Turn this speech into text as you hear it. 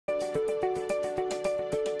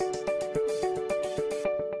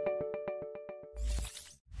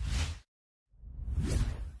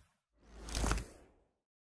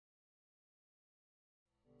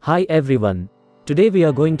Hi everyone. Today we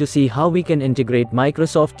are going to see how we can integrate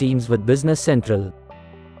Microsoft Teams with Business Central.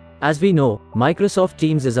 As we know, Microsoft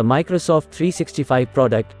Teams is a Microsoft 365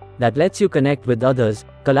 product that lets you connect with others,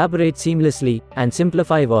 collaborate seamlessly, and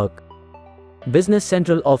simplify work. Business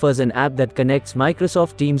Central offers an app that connects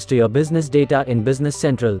Microsoft Teams to your business data in Business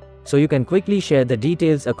Central, so you can quickly share the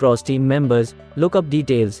details across team members, look up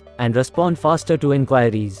details, and respond faster to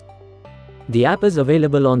inquiries. The app is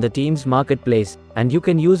available on the Teams marketplace, and you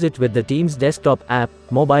can use it with the Teams desktop app,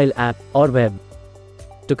 mobile app, or web.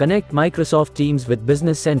 To connect Microsoft Teams with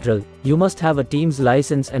Business Central, you must have a Teams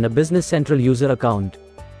license and a Business Central user account.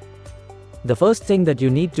 The first thing that you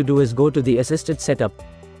need to do is go to the Assisted Setup.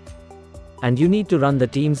 And you need to run the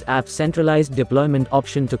Teams app centralized deployment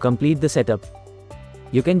option to complete the setup.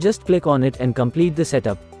 You can just click on it and complete the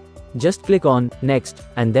setup. Just click on Next,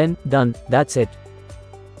 and then Done, that's it.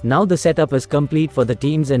 Now the setup is complete for the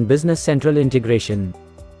Teams and Business Central integration.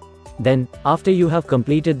 Then, after you have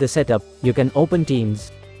completed the setup, you can open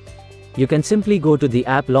Teams. You can simply go to the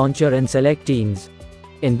app launcher and select Teams.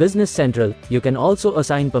 In Business Central, you can also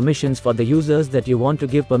assign permissions for the users that you want to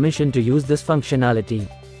give permission to use this functionality.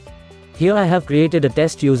 Here I have created a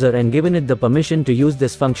test user and given it the permission to use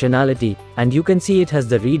this functionality, and you can see it has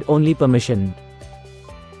the read-only permission.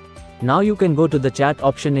 Now you can go to the chat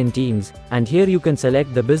option in Teams, and here you can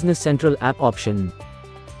select the Business Central app option.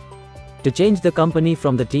 To change the company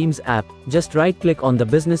from the Teams app, just right-click on the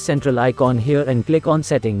Business Central icon here and click on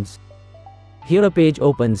Settings. Here a page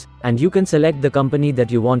opens, and you can select the company that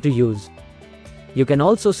you want to use. You can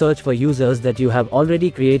also search for users that you have already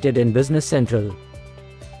created in Business Central.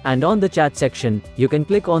 And on the chat section, you can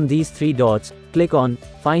click on these three dots, click on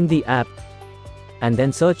Find the app, and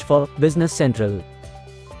then search for Business Central.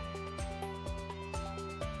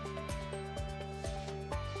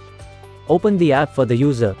 Open the app for the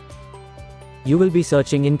user. You will be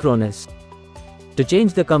searching in Cronus. To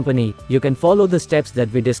change the company, you can follow the steps that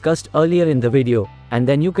we discussed earlier in the video, and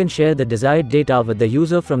then you can share the desired data with the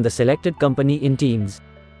user from the selected company in Teams.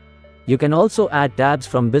 You can also add tabs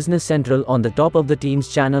from Business Central on the top of the Teams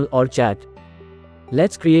channel or chat.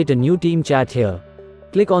 Let's create a new team chat here.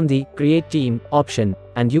 Click on the Create Team option,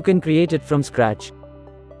 and you can create it from scratch.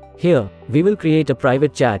 Here, we will create a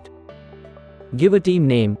private chat. Give a team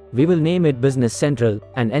name, we will name it Business Central,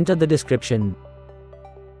 and enter the description.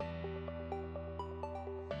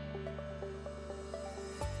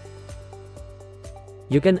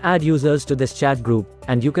 You can add users to this chat group,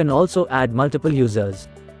 and you can also add multiple users.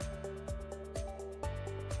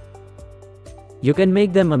 You can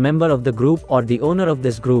make them a member of the group or the owner of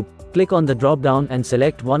this group. Click on the drop-down and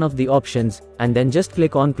select one of the options, and then just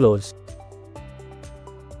click on Close.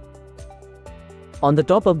 On the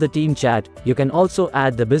top of the team chat, you can also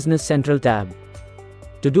add the Business Central tab.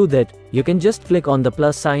 To do that, you can just click on the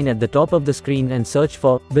plus sign at the top of the screen and search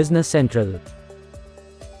for Business Central.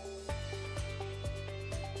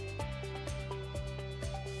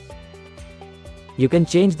 You can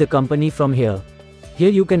change the company from here.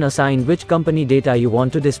 Here you can assign which company data you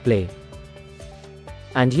want to display.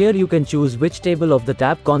 And here you can choose which table of the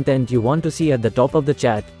tab content you want to see at the top of the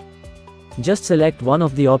chat. Just select one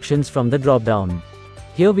of the options from the drop-down.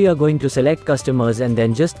 Here we are going to select customers and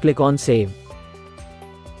then just click on Save.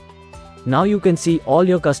 Now you can see all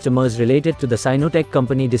your customers related to the Cynoteck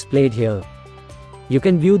company displayed here. You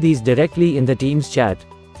can view these directly in the Teams chat.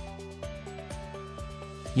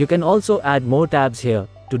 You can also add more tabs here.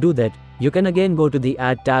 To do that, you can again go to the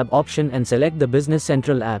Add tab option and select the Business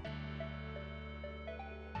Central app.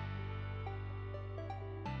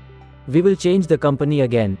 We will change the company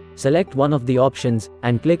again, select one of the options,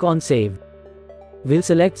 and click on Save. We'll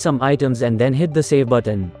select some items and then hit the Save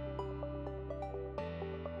button.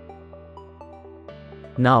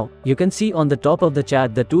 Now, you can see on the top of the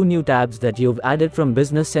chat the two new tabs that you've added from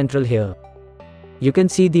Business Central here. You can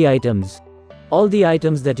see the items. All the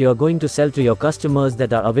items that you are going to sell to your customers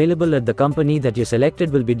that are available at the company that you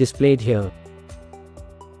selected will be displayed here.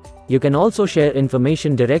 You can also share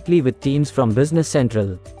information directly with Teams from Business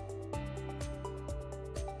Central.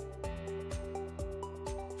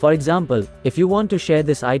 For example, if you want to share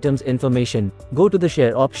this item's information, go to the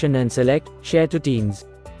Share option and select Share to Teams.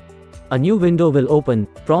 A new window will open,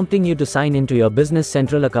 prompting you to sign into your Business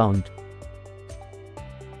Central account.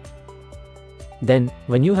 Then,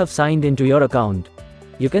 when you have signed into your account,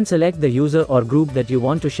 you can select the user or group that you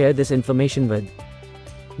want to share this information with.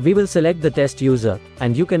 We will select the test user,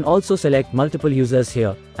 and you can also select multiple users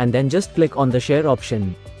here, and then just click on the Share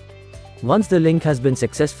option. Once the link has been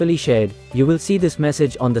successfully shared, you will see this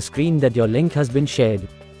message on the screen that your link has been shared.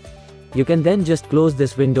 You can then just close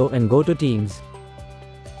this window and go to Teams.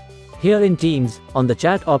 Here in Teams, on the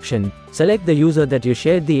chat option, select the user that you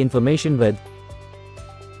shared the information with.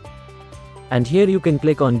 And here you can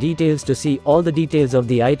click on details to see all the details of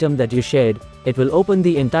the item that you shared. It will open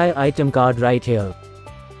the entire item card right here.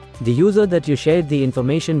 The user that you shared the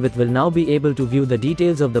information with will now be able to view the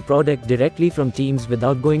details of the product directly from Teams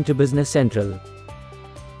without going to Business Central.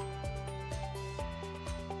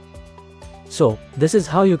 So, this is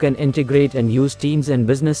how you can integrate and use Teams in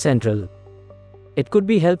Business Central. It could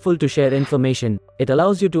be helpful to share information. It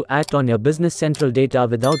allows you to act on your Business Central data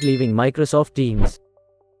without leaving Microsoft Teams.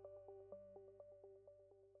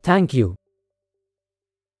 Thank you.